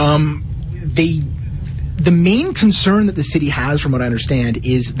 The main concern that the city has, from what I understand,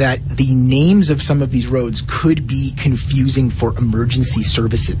 is that the names of some of these roads could be confusing for emergency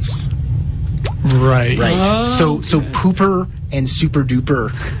services. Right. Right. So Pooper and Super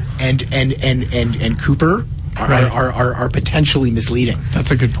Duper and Cooper are potentially misleading.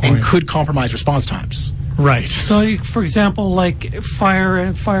 That's a good point. And could compromise response times. Right. So, for example, like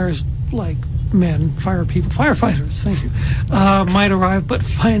firefighters, thank you, might arrive but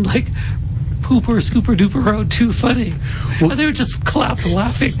find like Pooper, Scooper Duper Road too funny. And they would just collapse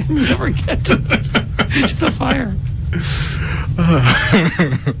laughing and never get to the fire.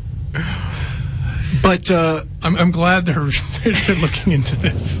 But I'm glad they're looking into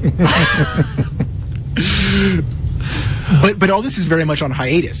this. But all this is very much on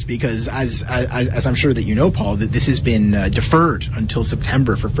hiatus because, as I'm sure that you know, Paul, that this has been deferred until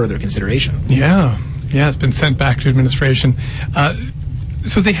September for further consideration. Yeah, it's been sent back to administration.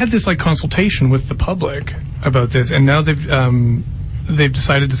 So they had this like consultation with the public about this, and now they've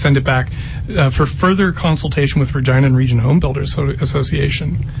decided to send it back for further consultation with Regina and Region Home Builders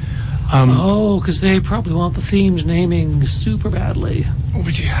Association. Because they probably want the themed naming super badly.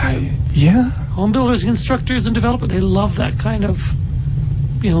 Yeah. Home builders, constructors, and developers, they love that kind of,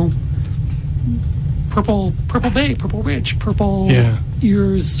 purple bay, purple ridge, purple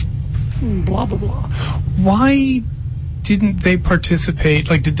ears, blah, blah, blah. Why didn't they participate?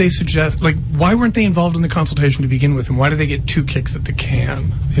 Like, did they suggest, like, why weren't they involved in the consultation to begin with? And why did they get 2 kicks at the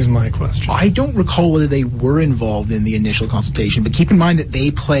can, is my question. I don't recall whether they were involved in the initial consultation, but keep in mind that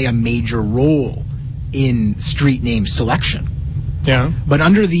they play a major role in street name selection. Yeah. But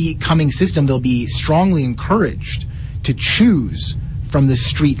under the coming system, they'll be strongly encouraged to choose from the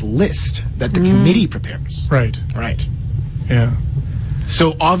street list that the committee prepares. Right. Right. Yeah.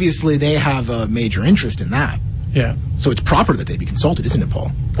 So obviously they have a major interest in that. Yeah. So it's proper that they be consulted, isn't it,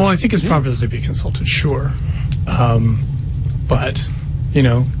 Paul? Well, I think it's proper that they be consulted, sure. But,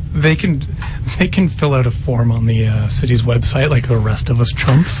 they can fill out a form on the city's website like the rest of us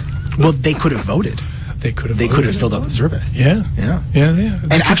chumps. Well, they could have voted. They could have filled out the survey. Yeah.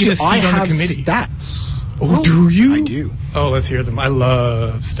 And actually, I have stats. Oh, do you? I do. Oh, let's hear them. I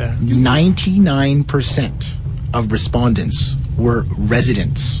love stats. 99% of respondents were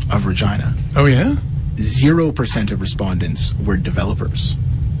residents of Regina. Oh, yeah? 0% of respondents were developers.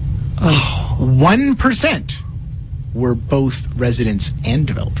 1% were both residents and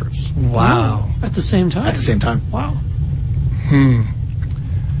developers. Wow. At the same time? At the same time. Wow.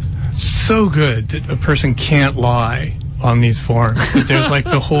 So good that a person can't lie on these forms. There's like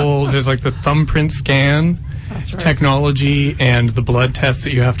the thumbprint scan technology and the blood test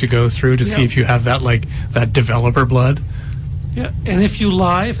that you have to go through to see if you have that developer blood. Yeah, and if you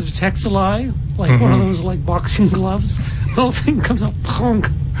lie, if it detects a lie, like one of those like boxing gloves, the whole thing comes up, plonk.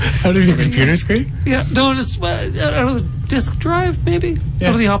 Out of your computer screen? Yeah, no, it's out of the disk drive, maybe? Yeah.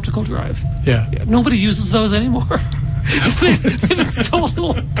 Out of the optical drive. Yeah. Nobody uses those anymore. They've installed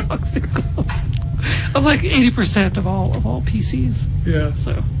little boxing gloves of like 80% of all PCs. Yeah.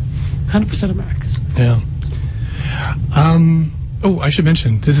 So, 100% of Macs. Yeah. I should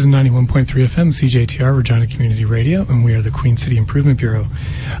mention, this is 91.3 FM, CJTR, Regina Community Radio, and we are the Queen City Improvement Bureau.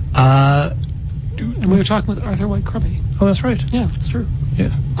 And we were talking with Arthur White-Krubby. Oh, that's right. Yeah, it's true.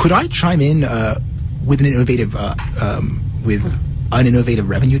 Yeah. Could I chime in with an innovative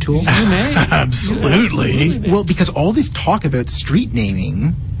revenue tool? You may. Absolutely. may. Well, because all this talk about street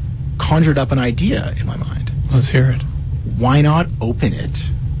naming conjured up an idea in my mind. Let's hear it. Why not open it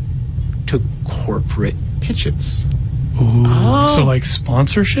to corporate pitches? Ooh. Oh. So like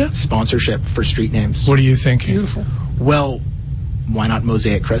sponsorship for street names. What are you thinking? Beautiful. Well, why not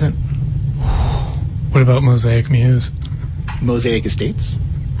Mosaic Crescent? What about Mosaic Muse? Mosaic Estates?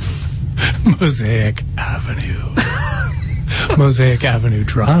 Mosaic Avenue. Mosaic Avenue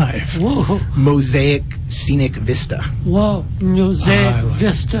Drive. Whoa. Mosaic Scenic Vista. Whoa. Mosaic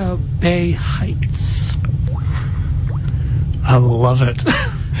Vista Bay Heights. I love it.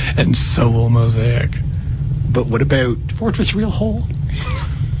 And so will Mosaic. But what about Fortress Real Hole?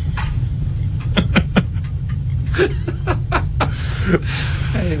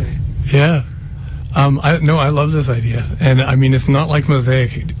 Anyway. Yeah. I love this idea. And I mean, it's not like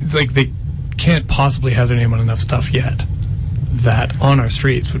Mosaic. It's like they can't possibly have their name on enough stuff yet. That on our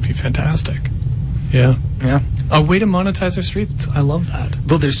streets would be fantastic. Yeah. Yeah. A way to monetize our streets. I love that.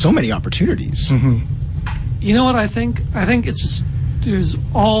 Well, there's so many opportunities. Mm-hmm. You know what I think? I think it's just, there's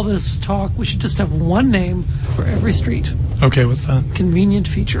all this talk. We should just have one name for every street. Okay, what's that? Convenient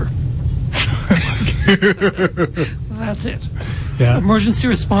feature. That's it. Yeah. Emergency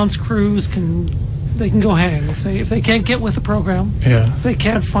response crews they can go hang. If they can't get with the program, if they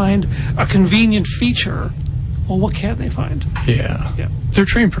can't find a convenient feature, well, what can they find? Yeah. They're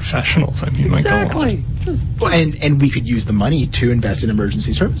trained professionals. I mean, exactly. Well, and we could use the money to invest in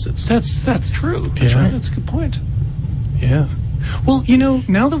emergency services. That's true. That's right. That's a good point. Yeah. Well,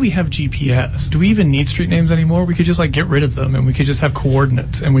 now that we have GPS, do we even need street names anymore? We could just get rid of them, and we could just have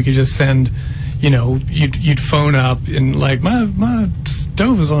coordinates, and we could just send, you'd phone up and my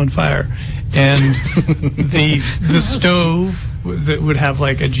stove is on fire, and the stove that would have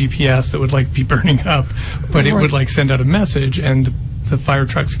a GPS that would be burning up, but it would send out a message, and the fire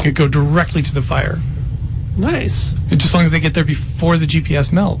trucks could go directly to the fire. Nice. And just as long as they get there before the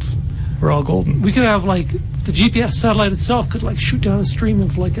GPS melts, we're all golden. We could have the GPS satellite itself could shoot down a stream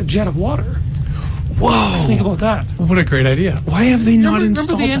of a jet of water. Whoa! Think about that. What a great idea. Why have they not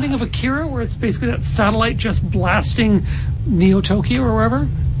installed Remember the ending of Akira, where it's basically that satellite just blasting Neo-Tokyo or wherever?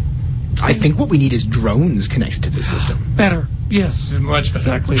 I think what we need is drones connected to this system. Better. Yes. Much better.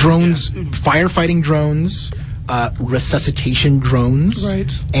 Exactly. Drones, firefighting drones, resuscitation drones,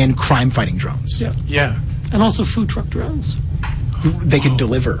 right, and crime-fighting drones. Yeah. And also food truck drones. They can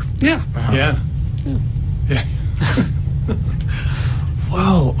deliver. Yeah. Yeah.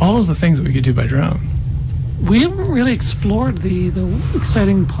 Wow, all of the things that we could do by drone. We haven't really explored the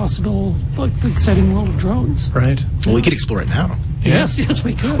exciting the exciting world of drones. Right. Well, we could explore it now. Yeah. Yes,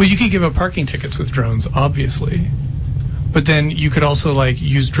 we could. Well, you could give out parking tickets with drones, obviously. But then you could also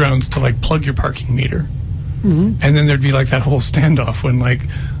use drones to plug your parking meter. Mm-hmm. And then there'd be that whole standoff when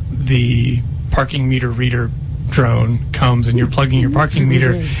the parking meter reader drone comes and you're plugging your parking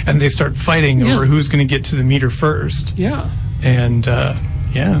meter and they start fighting over who's going to get to the meter first. Yeah. And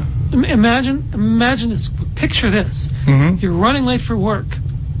imagine this. Picture this. Mm-hmm. You're running late for work.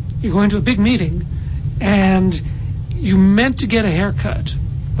 You're going to a big meeting, and you meant to get a haircut,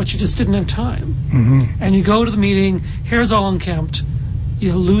 but you just didn't have time. Mm-hmm. And you go to the meeting, hair's all unkempt.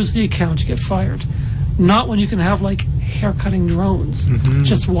 You lose the account. You get fired. Not when you can have hair-cutting drones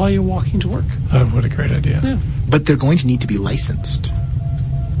just while you're walking to work. Oh, what a great idea. Yeah. But they're going to need to be licensed.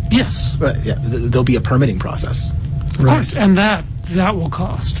 Yes. But there'll be a permitting process. Of course. And that will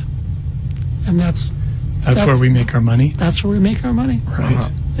cost. And that's where we make our money? That's where we make our money. Right. Uh-huh.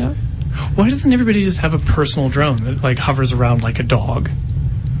 Yeah. Why doesn't everybody just have a personal drone that hovers around like a dog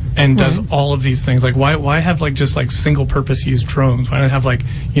and does all of these things? Why have just single purpose use drones? Why not have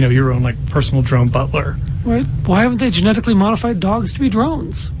your own personal drone butler? Right. Why haven't they genetically modified dogs to be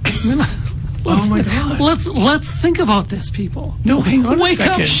drones? Oh my God. Let's think about this, people. No, hang on Wake a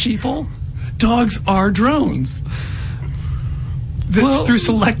second. up, sheeple. Dogs are drones. Through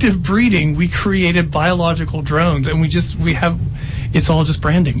selective breeding, we created biological drones, and it's all just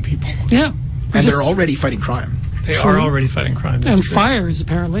branding, people. Yeah. And they're already fighting crime. They are already fighting crime. And fires,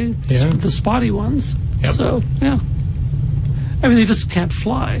 apparently. Yeah. The spotty ones. Yep. So, yeah. I mean, they just can't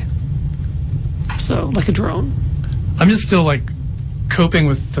fly. So, like a drone. I'm just still, coping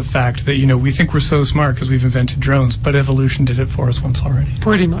with the fact that, we think we're so smart because we've invented drones, but evolution did it for us once already.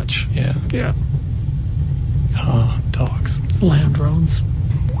 Pretty much. Yeah. Yeah. Dogs. Land drones.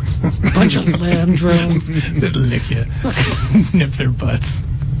 A bunch of land drones. That lick you. Nip their butts.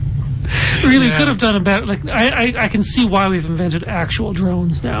 Really could have done a better. I can see why we've invented actual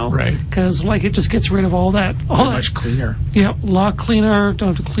drones now. Right. Because it just gets rid of all that. Much cleaner. Yep. A lot cleaner.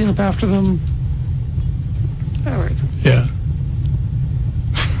 Don't have to clean up after them. All right. Yeah.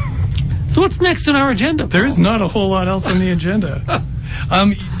 So what's next on our agenda, Paul? There is not a whole lot else on the agenda.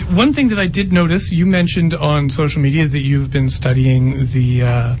 One thing that I did notice, you mentioned on social media that you've been studying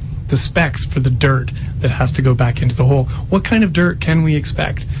the specs for the dirt that has to go back into the hole. What kind of dirt can we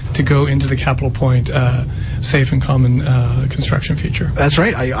expect to go into the Capital Point safe and common construction feature? That's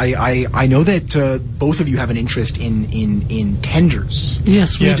right. I know that both of you have an interest in tenders.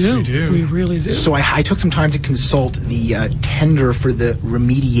 Yes, we do. We do. We really do. So I took some time to consult the tender for the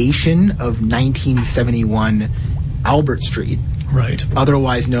remediation of 1971 Albert Street, right,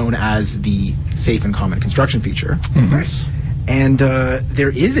 otherwise known as the safe and common construction feature. Mm-hmm. And there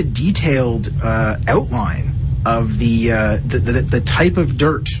is a detailed outline of the type of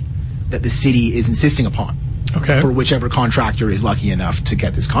dirt that the city is insisting upon for whichever contractor is lucky enough to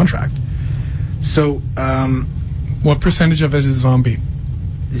get this contract. So, what percentage of it is zombie?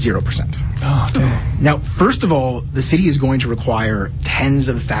 0%. Oh, damn. Now, first of all, the city is going to require tens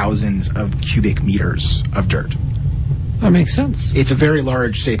of thousands of cubic meters of dirt. That makes sense. It's a very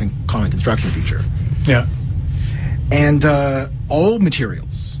large safe and common construction feature. Yeah. And all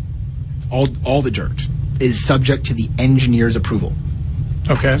materials, all the dirt, is subject to the engineer's approval.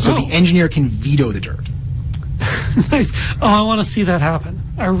 Okay. So the engineer can veto the dirt. Nice. Oh, I want to see that happen.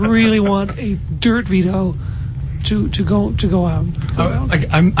 I really want a dirt veto to go out.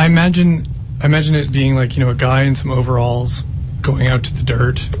 I imagine it being like, a guy in some overalls going out to the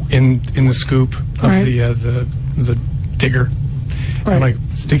dirt in the scoop of Right. the digger, Right. and like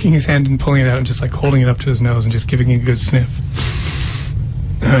sticking his hand and pulling it out and just like holding it up to his nose and just giving it a good sniff.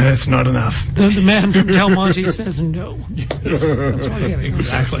 That's not enough. The man from Del Monte says no. Yes, that's what I'm getting.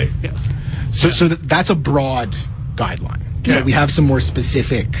 Exactly. Yes. So that's a broad guideline. Yeah. But we have some more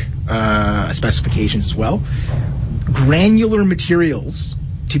specific specifications as well. Granular materials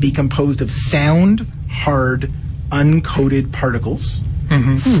to be composed of sound, hard, uncoated particles,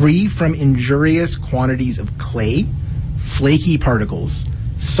 free from injurious quantities of clay, flaky particles,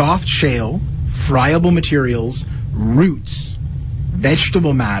 soft shale, friable materials, roots,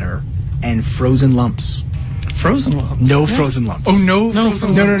 vegetable matter, and frozen lumps. Frozen lumps. No frozen lumps. Oh, no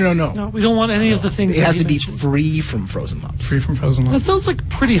frozen lumps. No. No, we don't want any of the things. It that has you to be mentioned. free from frozen lumps. Free from frozen That lumps. sounds like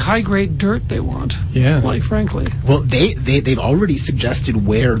pretty high grade dirt they want. Yeah. Like, frankly. Well, they've already suggested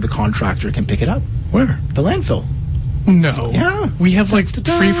where the contractor can pick it up. Where? The landfill. No. Yeah. We have like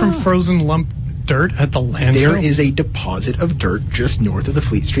Da-da-da. free from frozen lump dirt at the landfill. There is a deposit of dirt just north of the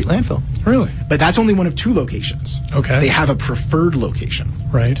Fleet Street landfill. Really? But that's only one of two locations. Okay. They have a preferred location.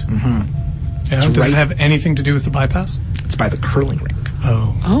 Right. Mm-hmm. Yeah. Does right- it have anything to do with the bypass? It's by the curling rink.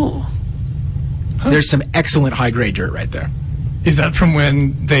 Oh. Oh. There's some excellent high-grade dirt right there. Is that from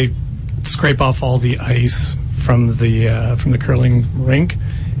when they scrape off all the ice from the curling rink,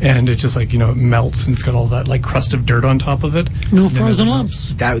 and it just like it melts and it's got all that like crust of dirt on top of it? No And then frozen it-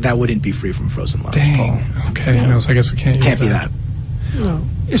 lumps. That wouldn't be free from frozen lumps, Dang. Paul. Okay. I know. So I guess we can't use Can't be that. No.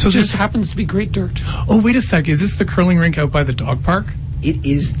 It So just this- happens to be great dirt. Oh, wait a sec. Is this the curling rink out by the dog park? It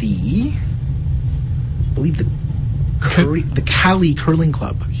is I believe the Cali Curling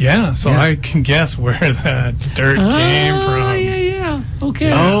Club. Yeah. So Yeah. I can guess where that dirt came from. Yeah.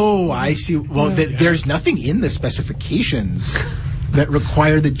 Okay. Oh, I see. Well, Yeah. there's nothing in the specifications that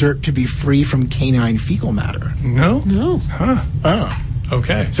require the dirt to be free from canine fecal matter. No. No. Huh. Oh.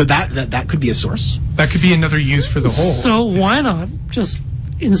 Okay. So that could be a source. That could be another use for the hole. So why not just,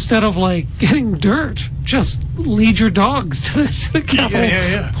 instead of like getting dirt, just lead your dogs to the Capital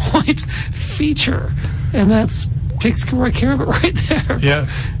yeah. Point feature, and that's takes right care of it right there.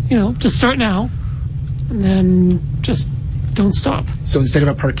 Yeah. Just start now, and then just don't stop. So instead of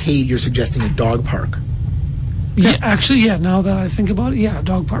a parkade, you're suggesting a dog park. Yeah, actually, yeah. Now that I think about it, yeah, a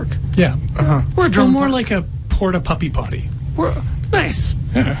dog park. Yeah. Uh-huh. Or a Or drone more park. like a porta puppy potty. Nice.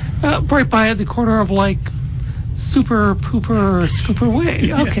 Yeah. Right by at the corner of like Super Pooper Scooper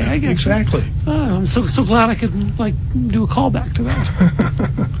Way. Okay, I get you. Exactly. Oh, I'm so glad I could like do a callback to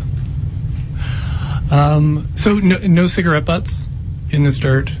that. So no cigarette butts in this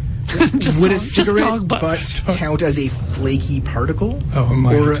dirt. just Would dog, a just cigarette dog butts. butt count as a flaky particle? Oh, it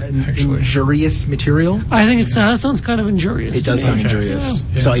might, Or an actually. injurious material? I think that sounds kind of injurious. It does to sound me. injurious.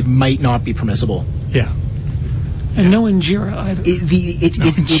 Yeah. So it might not be permissible. Yeah. And no injera either.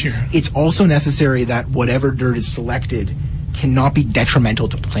 It's also necessary that whatever dirt is selected cannot be detrimental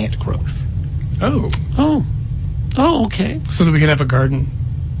to plant growth. Oh. Oh, okay. So that we can have a garden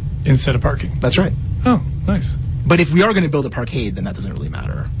instead of parking. That's right. Oh, nice. But if we are going to build a parkade, then that doesn't really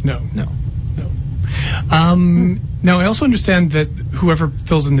matter. No. No. Now I also understand that whoever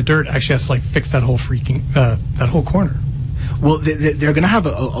fills in the dirt actually has to like fix that whole that whole corner. Well, they're going to have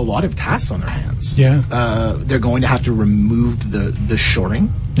a lot of tasks on their hands. Yeah. They're going to have to remove the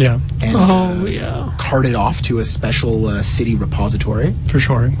shoring Yeah. and Yeah. cart it off to a special city repository. For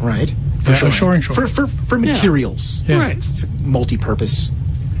sure. Right. Yeah, shoring. For materials. Yeah. Right. It's a multi-purpose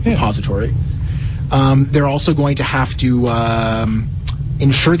Yeah. repository. They're also going to have to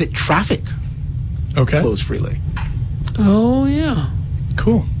ensure that traffic Okay. flows freely. Oh, yeah.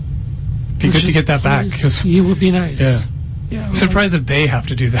 Cool. Be Which good to is get that back. nice. 'Cause It would be nice. Yeah. Yeah. I'm surprised that they have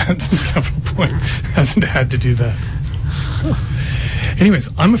to do that since Capital Point hasn't had to do that. Anyways,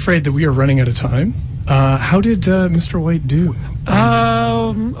 I'm afraid that we are running out of time. How did Mr. White do?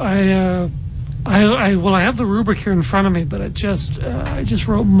 I have the rubric here in front of me, but I just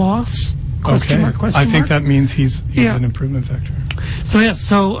wrote moss. Question mark. I think that means he's Yeah. an improvement vector. So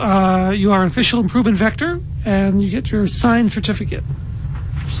you are an official improvement vector, and you get your signed certificate.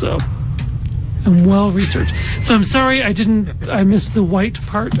 So I'm well researched. So I'm sorry I missed the white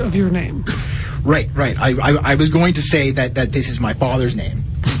part of your name. Right. I was going to say that this is my father's name,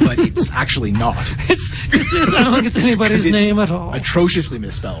 but it's actually not. It's I don't think it's anybody's 'Cause it's name at all. atrociously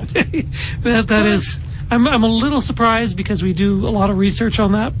misspelled. that is. I'm a little surprised because we do a lot of research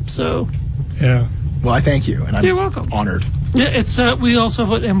on that. So Yeah. Well, I thank you, and I'm You're welcome. honored. yeah, it's we also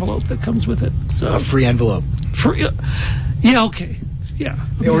have an envelope that comes with it. So A free envelope. Yeah, okay. Yeah.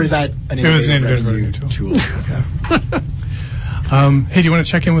 Or is that an innovative revenue tool? Okay. Hey, do you want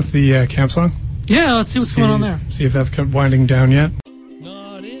to check in with the camp song? Yeah, let's see what's going on there. See if that's winding down yet.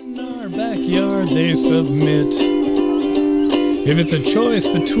 Not in our backyard, they submit. If it's a choice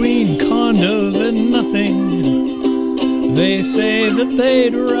between condos and nothing, they say that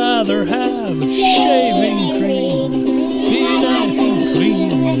they'd rather have shaving cream. Be nice and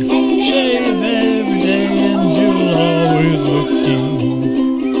clean, shave every day, and you'll always look keen.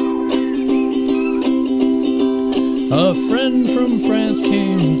 A friend from France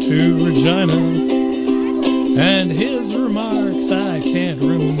came to Regina, and his remarks I can't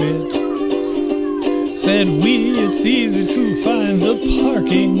remit. Said it's easy to find the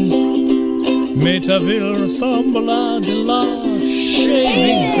parking. Métaville ressemble à de la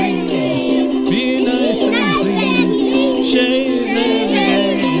shaving cream. Be nice and clean, shave every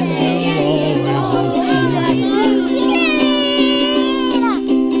day, and you'll always look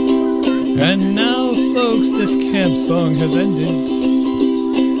clean. And now, folks, this camp song has ended.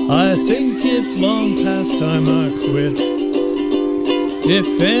 I think it's long past time I quit.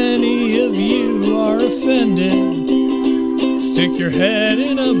 If any of you are offended, stick your head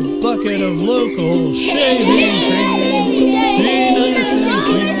in a bucket of local shaving cream. Be nice and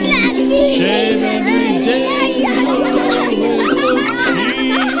clean, shave every day, and you'll always look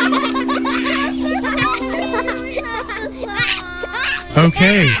clean.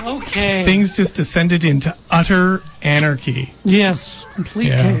 Okay. Things just descended into utter anarchy. Yes, complete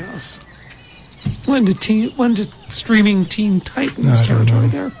chaos. When did streaming Teen Titans territory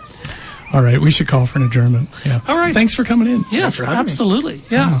there? All right, we should call for an adjournment. Yeah. All right. Thanks for coming in. Yes, absolutely.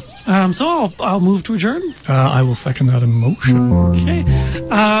 Yeah. So I'll move to adjourn. I will second that emotion. Okay.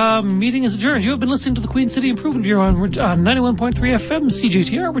 Meeting is adjourned. You have been listening to the Queen City Improvement Bureau on 91.3 FM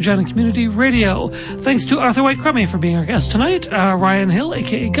CJTR, Regina Community Radio. Thanks to Arthur White Crummy for being our guest tonight. Ryan Hill,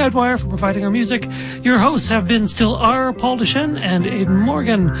 a.k.a. Guidewire, for providing our music. Your hosts have been still R. Paul Deschen and Aidan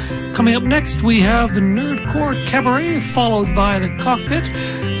Morgan. Coming up next, we have the Nerdcore Cabaret, followed by the Cockpit.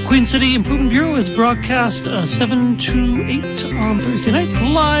 Queen City Improvement Bureau is broadcast 7 to 8 on Thursday nights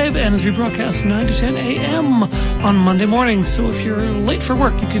live, and is rebroadcast 9 to 10 a.m. on Monday mornings. So if you're late for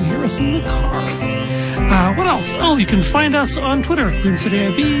work, you can hear us in the car. What else? Oh, you can find us on Twitter, Queen City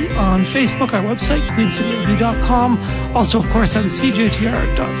IB, on Facebook, our website, queencityib.com. Also, of course, on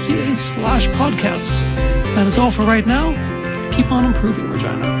cjtr.ca/podcasts. That is all for right now. Keep on improving,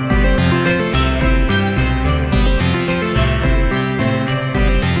 Regina.